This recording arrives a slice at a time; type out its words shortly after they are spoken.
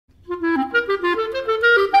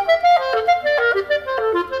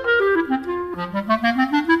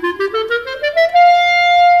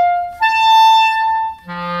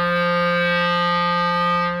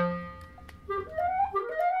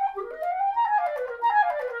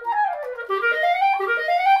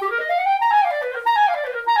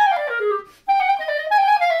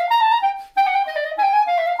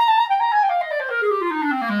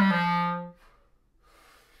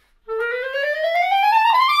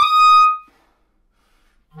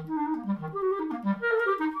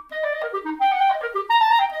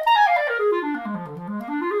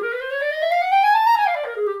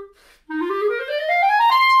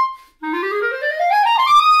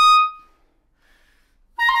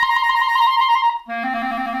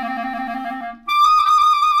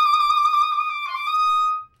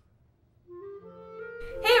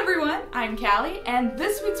I'm Callie, and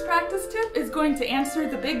this week's practice tip is going to answer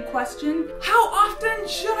the big question, how often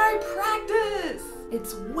should I practice?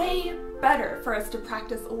 It's way better for us to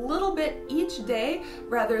practice a little bit each day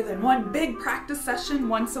rather than one big practice session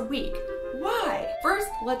once a week. Why? First,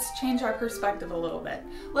 let's change our perspective a little bit.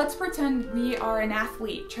 Let's pretend we are an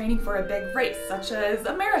athlete training for a big race, such as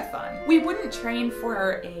a marathon. We wouldn't train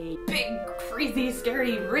for a big, crazy,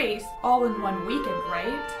 scary race all in one weekend,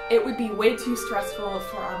 right? It would be way too stressful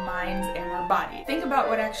for our minds and our body. Think about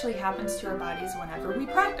what actually happens to our bodies whenever we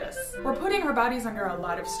practice. We're putting our bodies under a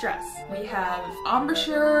lot of stress. We have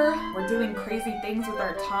embouchure, we're doing crazy things with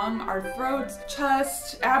our tongue, our throats,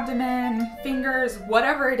 chest, abdomen, fingers,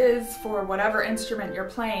 whatever it is for whatever instrument you're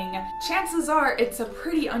playing, chances are it's a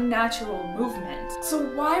pretty unnatural movement. So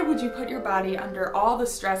why would you put your body under all the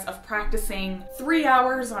stress of practicing 3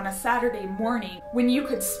 hours on a Saturday morning when you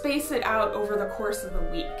could space it out over the course of the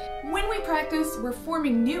week? When we practice, we're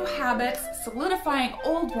forming new habits, solidifying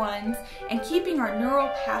old ones, and keeping our neural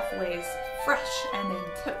pathways fresh and in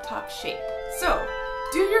tip-top shape. So,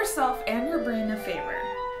 do yourself and your brain a favor.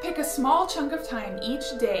 Pick a small chunk of time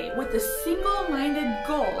each day with the single-minded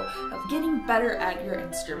goal of getting better at your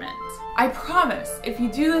instrument. I promise, if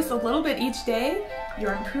you do this a little bit each day,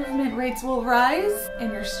 your improvement rates will rise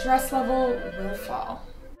and your stress level will fall.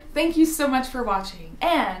 Thank you so much for watching,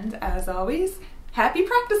 and as always, happy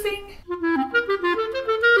practicing!